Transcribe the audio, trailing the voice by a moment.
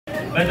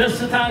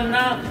በደስታና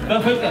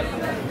በፍቅር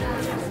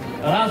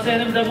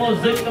ራሴንም ደግሞ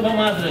ዝቅ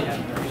በማድረግ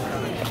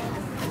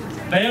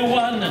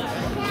በየዋህነት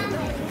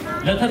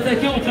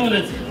ለተተኪው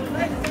ትውልድ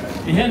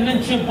ይሄንን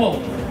ችቦ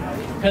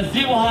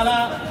ከዚህ በኋላ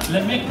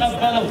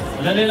ለሚቀበለው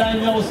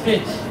ለሌላኛው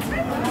ስቴት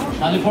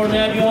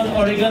ካሊፎርኒያ ቢሆን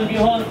ኦሬገን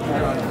ቢሆን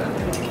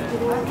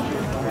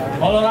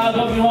ኮሎራዶ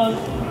ቢሆን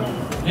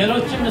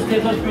ሌሎችም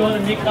ስቴቶች ቢሆን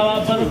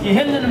የሚቀባበሉት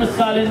ይሄንን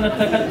ምሳሌነት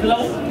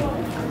ተከትለው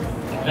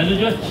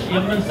ለልጆች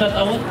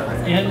የምንሰጠው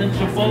ይሄንን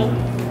ችቦ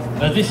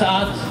በዚህ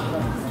ሰዓት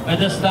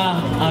በደስታ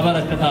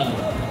አበረክታለሁ።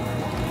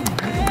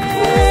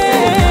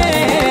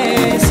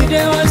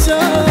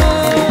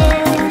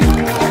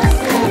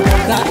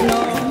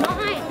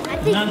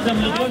 እናንተም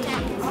ልጆች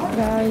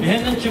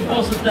ይሄንን ችቦ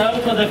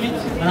ስታዩት ወደፊት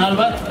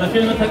ምናልባት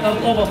በፊልም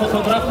ተቀርጾ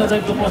በፎቶግራፍ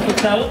ተደግፎ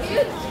ስታዩት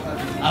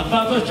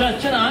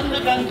አባቶቻችን አንድ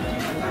ቀን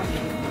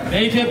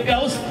በኢትዮጵያ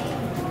ውስጥ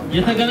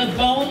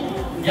የተገነባውን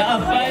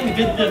የአባይን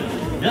ግድብ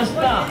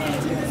ደስታ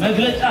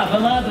መግለጫ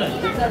በማድረግ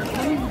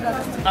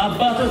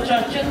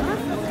አባቶቻችን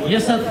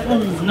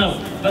የሰጡን ነው።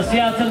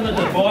 በሲያትል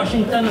ምድር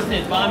በዋሽንግተን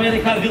ስቴት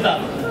በአሜሪካ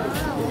ግዛት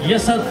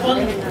የሰጡን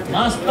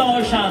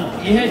ማስታወሻ ነው።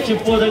 ይሄ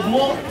ችቦ ደግሞ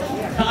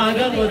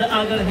ከአገር ወደ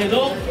አገር ሄዶ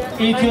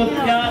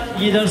ኢትዮጵያ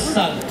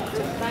ይደርሳል።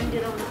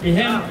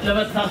 ይሄም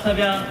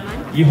ለመታሰቢያ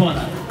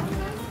ይሆናል።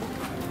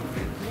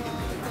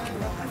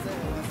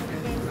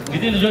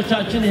 እንግዲህ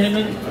ልጆቻችን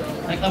ይሄንን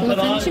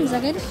ተቀበለዋል።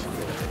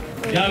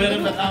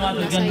 እግዚአብሔርን በጣም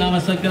አድርገን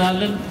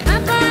እናመሰግናለን።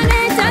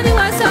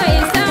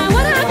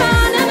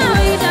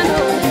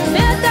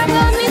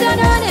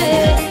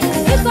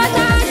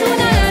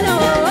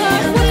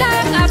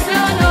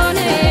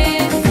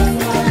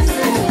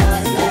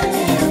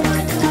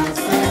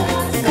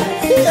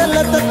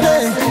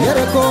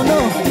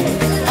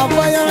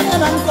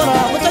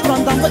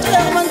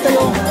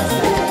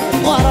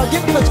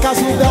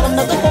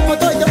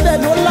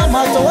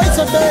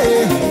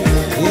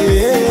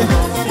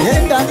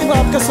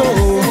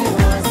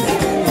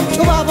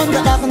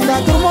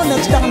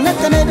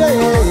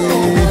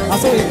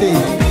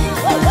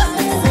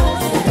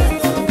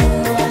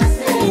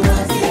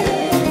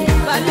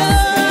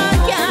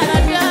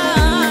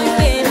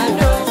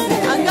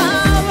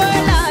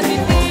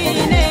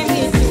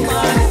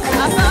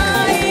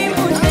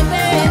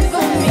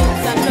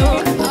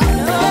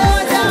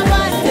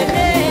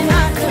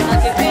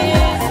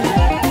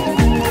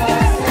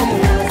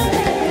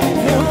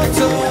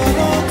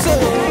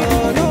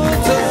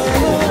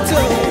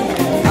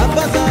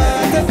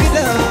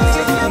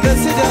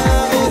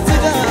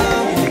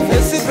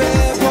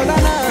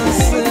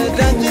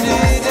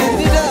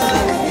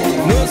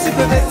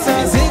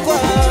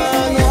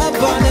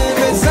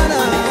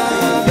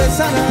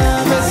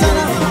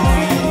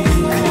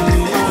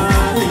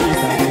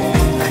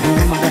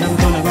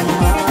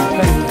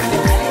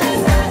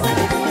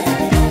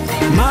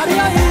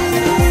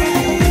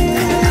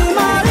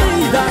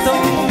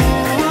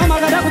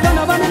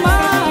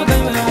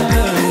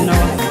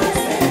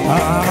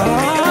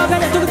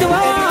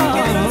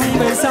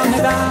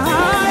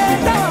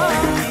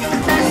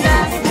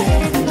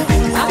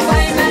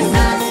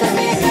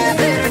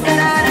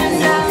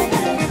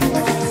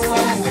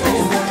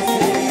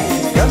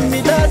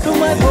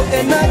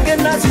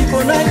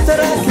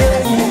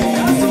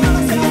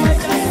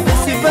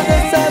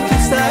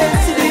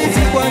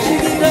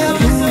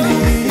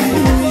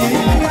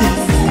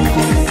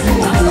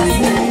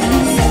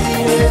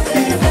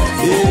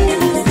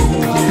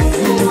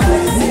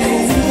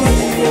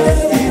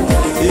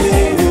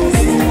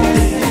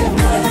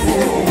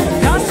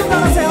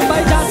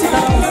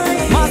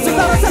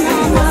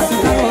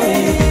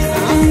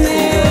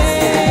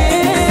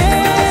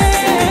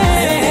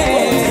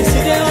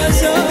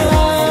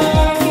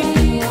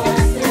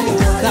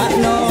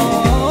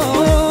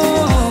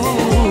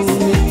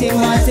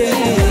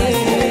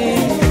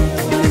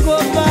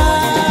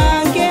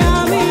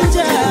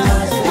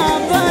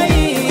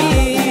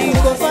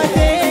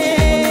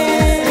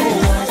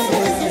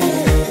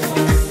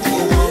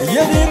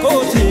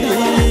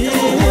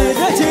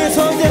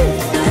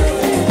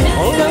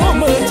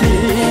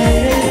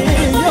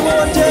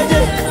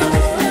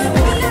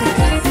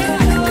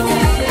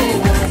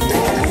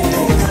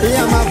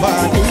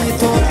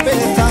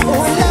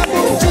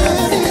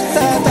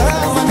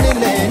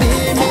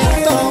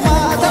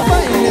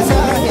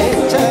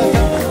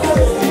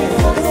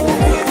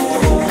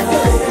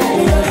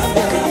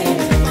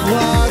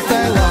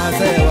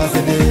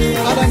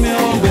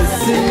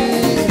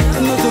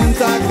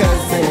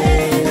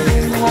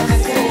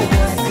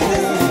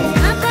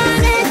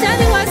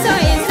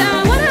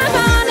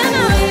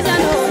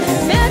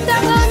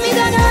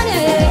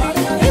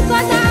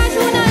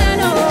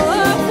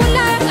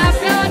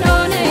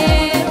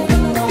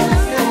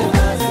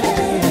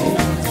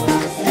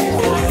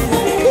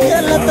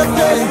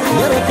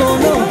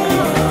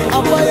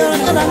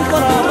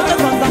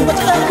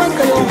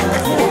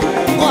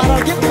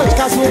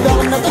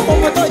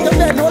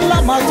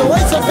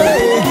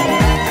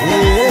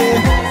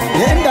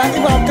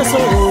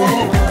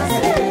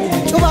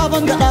 Cuba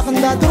bangga dah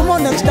kena turun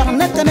next dah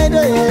nak kena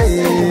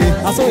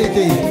deh, aso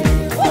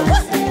itu.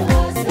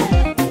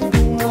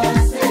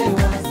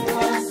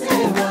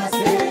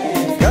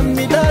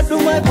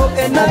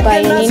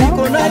 አባይ የኔ ነው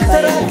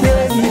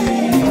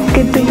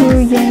ግድቡ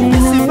የኔ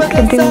ነው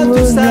ግድቡ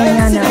የኛ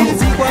ነው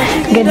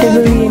ግድቡ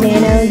የኔ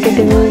ነው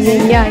ግድቡ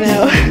የኛ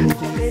ነው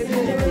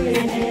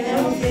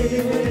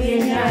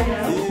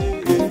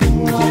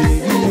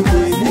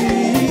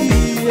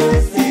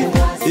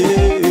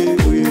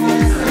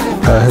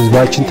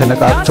ህዝባችን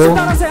ተነቃቅቶ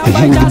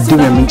ይህን ግድብ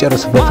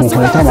የምንጨርስበትን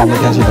ሁኔታ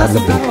ማመቻቸት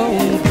አለብን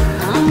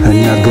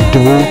እና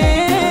ግድቡ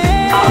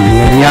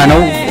የኛ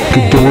ነው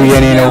ግድቡ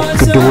የኔ ነው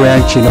ግድቡ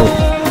ያንቺ ነው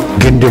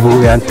ግድቡ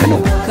ያንተ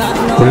ነው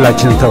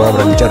ሁላችንም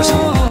ተባብረን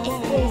እንጨርሰው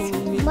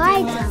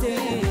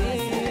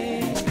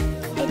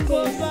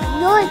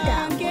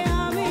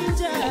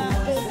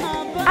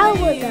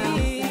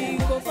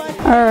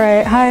All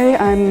right, hi,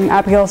 I'm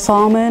Abigail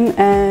Solomon,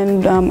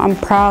 and I'm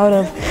proud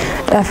of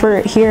the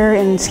effort here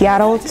in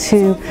Seattle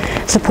to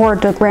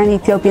support the Grand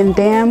Ethiopian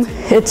Dam.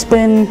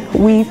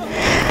 We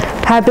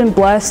have been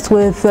blessed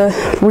with the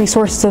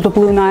resources of the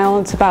Blue Nile.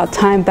 It's about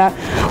time that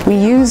we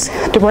use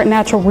the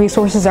natural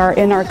resources that are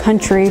in our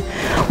country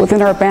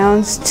within our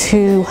bounds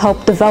to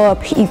help develop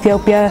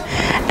Ethiopia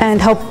and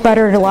help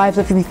better the lives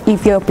of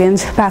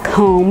Ethiopians back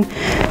home.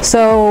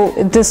 So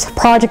this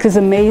project is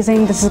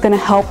amazing. This is going to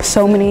help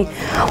so many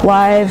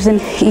lives in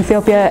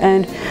Ethiopia,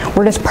 and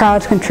we're just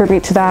proud to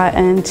contribute to that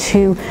and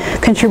to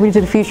contribute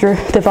to the future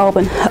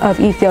development of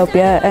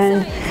Ethiopia.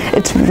 And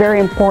it's very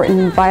important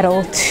and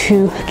vital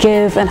to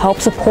give and help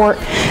support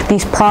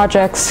these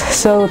projects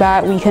so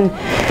that we can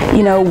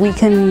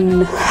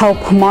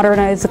help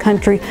modernize the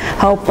country,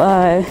 help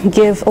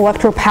give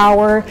electrical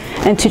power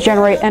and to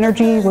generate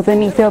energy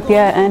within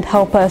Ethiopia and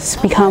help us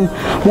become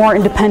more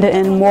independent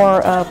and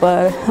more of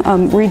a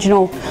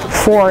regional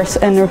force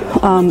and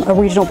a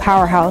regional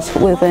powerhouse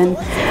within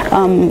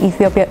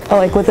Ethiopia,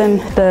 like within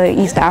the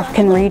East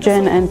African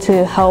region, and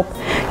to help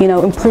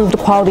improve the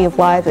quality of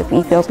life of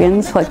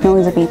Ethiopians, like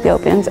millions of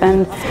Ethiopians.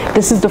 And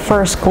this is the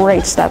first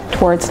great step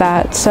towards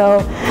that. So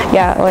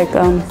yeah, like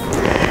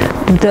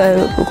the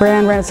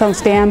Grand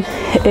Renaissance Dam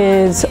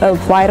is a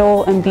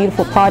vital and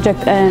beautiful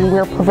project, and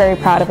we're very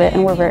proud of it,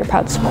 and we're very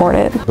proud to support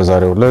it.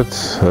 በዛሬው ዕለት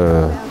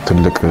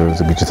ትልቅ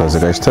ዝግጅት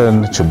አዘጋጅተን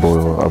ችቦ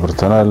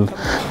አብርተናል።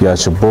 ያ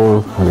ችቦ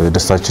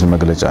ደስታችን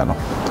መግለጫ ነው።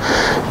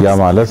 ያ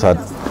ማለት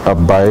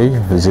አባይ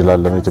እዚህ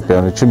ላለን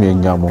ኢትዮጵያኖችም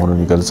የኛ መሆኑን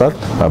ይገልጻል።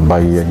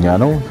 አባይ የኛ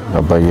ነው፣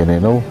 አባይ የኔ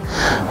ነው፣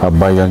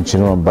 አባይ ያንቺ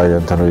ነው፣ አባይ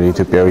ያንተ ነው፣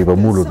 የኢትዮጵያዊ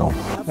በሙሉ ነው።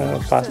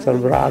 ፓስተር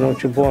ብርሃኑ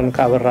ችቦን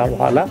ካበራ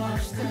በኋላ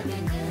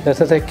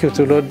ለተተኪው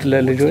ትውልድ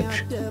ለልጆች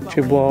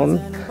ችቦን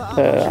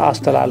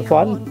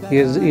አስተላልፏል።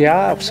 ያ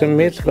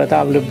ስሜት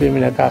በጣም ልብ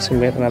የሚነካ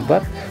ስሜት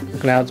ነበር።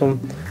 ምክንያቱም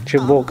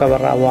ችቦ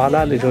ከበራ በኋላ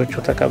ልጆቹ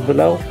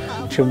ተቀብለው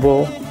ችቦ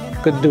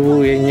ግድቡ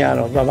የኛ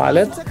ነው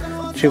በማለት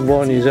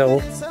ችቦን ይዘው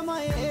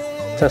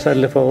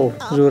ተሰልፈው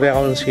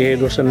ዙሪያውን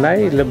ሲሄዱ ስናይ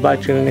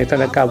ልባችንን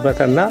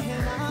የተነካበትና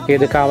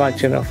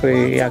የድካማችን ፍሬ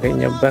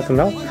ያገኘበት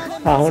ነው።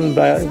 አሁን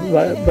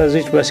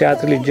በዚህ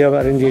በሲያትል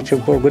ሊጀመር እንጂ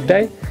ችቦ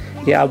ጉዳይ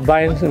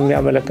የአባይን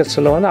የሚያመለክት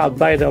ስለሆነ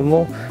አባይ ደግሞ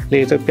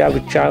ለኢትዮጵያ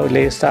ብቻ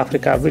ለኢስት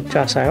አፍሪካ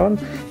ብቻ ሳይሆን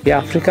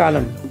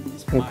የአፍሪካንም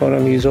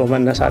ኢኮኖሚ ይዞ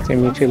መነሳት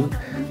የሚችል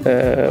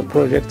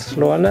ፕሮጀክት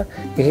ስለሆነ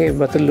ይሄ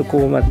በትልቁ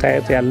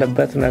መታየት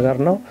ያለበት ነገር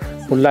ነው።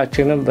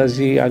 ሁላችንም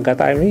በዚህ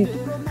አጋጣሚ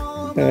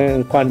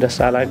እንኳን ደስ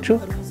አላችሁ።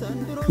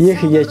 ይህ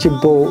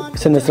የችቦ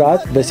ስነ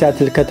ስርዓት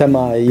በሲያትል ከተማ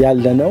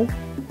ያለ ነው።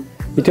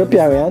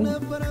 ኢትዮጵያውያን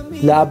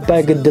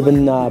ለአባይ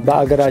ግድብና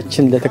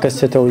በአገራችን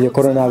ለተከሰተው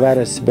የኮሮና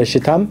ቫይረስ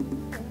በሽታም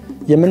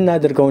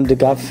የምናደርገውን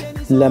ድጋፍ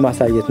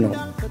ለማሳየት ነው።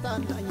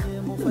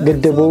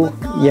 ግድቡ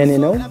የኔ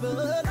ነው፣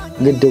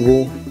 ግድቡ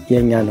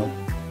የኛ ነው።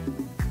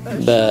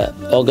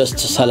 በኦገስት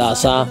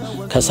 30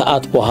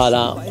 ከሰዓት በኋላ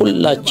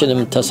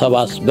ሁላችንም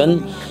ተሰባስበን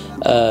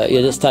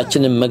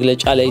የደስታችንን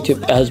መግለጫ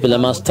ለኢትዮጵያ ሕዝብ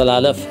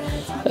ለማስተላለፍ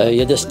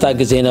የደስታ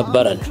ጊዜ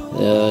ነበረን።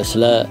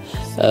 ስለ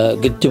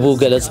ግድቡ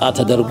ገለጻ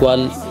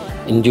ተደርጓል።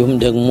 እንዲሁም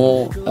ደግሞ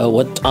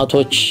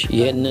ወጣቶች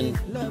ይሄንን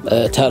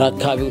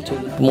ተረካቢው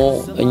ደግሞ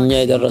እኛ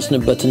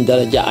የደረስንበትን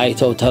ደረጃ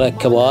አይተው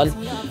ተረክበዋል።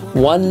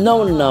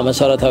 ዋናውና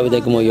መሰረታዊ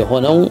ደግሞ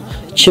የሆነው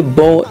ችቦ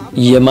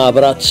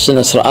የማብራት ስነ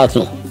ስርዓት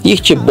ነው። ይህ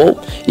ችቦ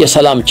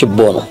የሰላም ችቦ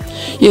ነው።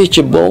 ይህ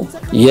ችቦ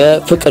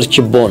የፍቅር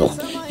ችቦ ነው።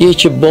 ይህ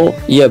ችቦ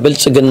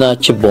የብልጽግና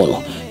ችቦ ነው።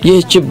 ይህ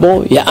ችቦ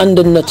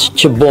የአንድነት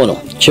ችቦ ነው።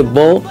 ችቦ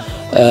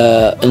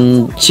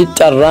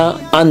ሲጠራ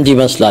አንድ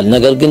ይመስላል፣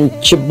 ነገር ግን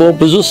ችቦ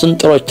ብዙ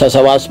ስንጥሮች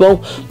ተሰባስበው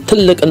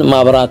ትልቅን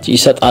ማብራት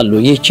ይሰጣሉ።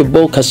 ይህ ችቦ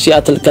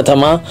ከሲያትል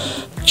ከተማ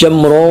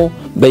ጀምሮ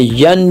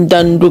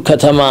በእያንዳንዱ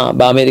ከተማ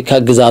በአሜሪካ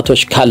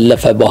ግዛቶች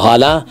ካለፈ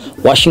በኋላ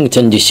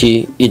ዋሽንግተን ዲሲ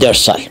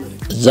ይደርሳል።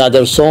 እዛ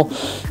ደርሶ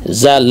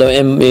እዛ ያለው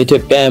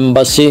የኢትዮጵያ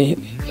ኤምባሲ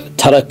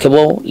ተረክቦ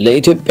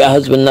ለኢትዮጵያ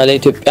ሕዝብና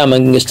ለኢትዮጵያ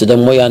መንግስት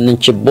ደግሞ ያንን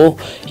ችቦ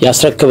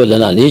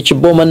ያስረክብልናል። ይህ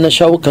ችቦ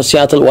መነሻው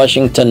ከሲያትል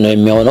ዋሽንግተን ነው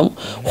የሚሆነው።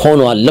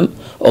 ሆኗልም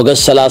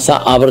ኦገስት 30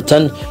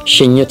 አብርተን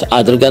ሽኝት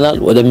አድርገናል።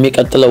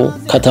 ወደሚቀጥለው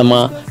ከተማ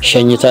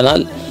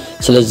ሸኝተናል።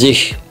 ስለዚህ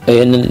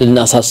ይሄንን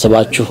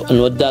ልናሳስባችሁ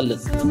እንወዳለን።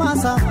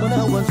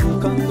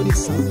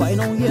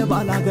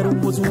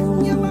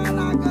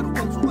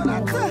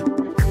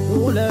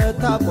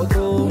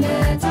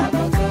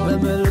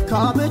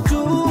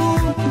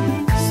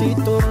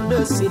 Siento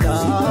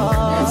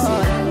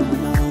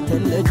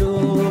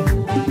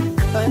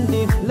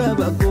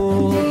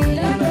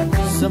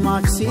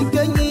ሰማች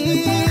ሲገኝ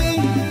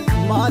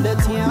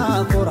ማለት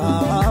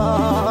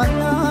ያኮራል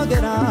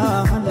አገር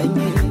አለኝ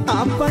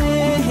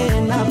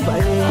አባዬን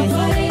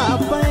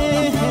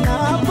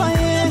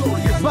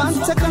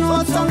ባንተ ቀን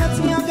ወጣለት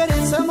ያገሬ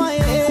ሰማዬ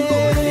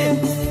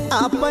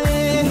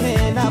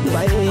አባዬን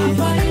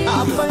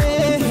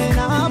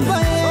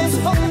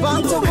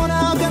ባንተ ሆነ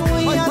አገር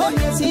ያለኝ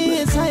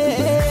ሲሳዬ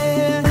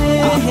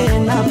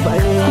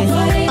አባዬን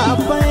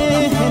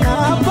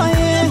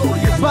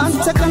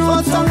ባንተ ቀን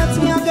ወጣለት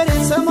ያገሬ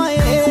ሰማዬ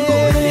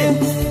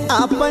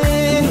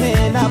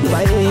አባዬን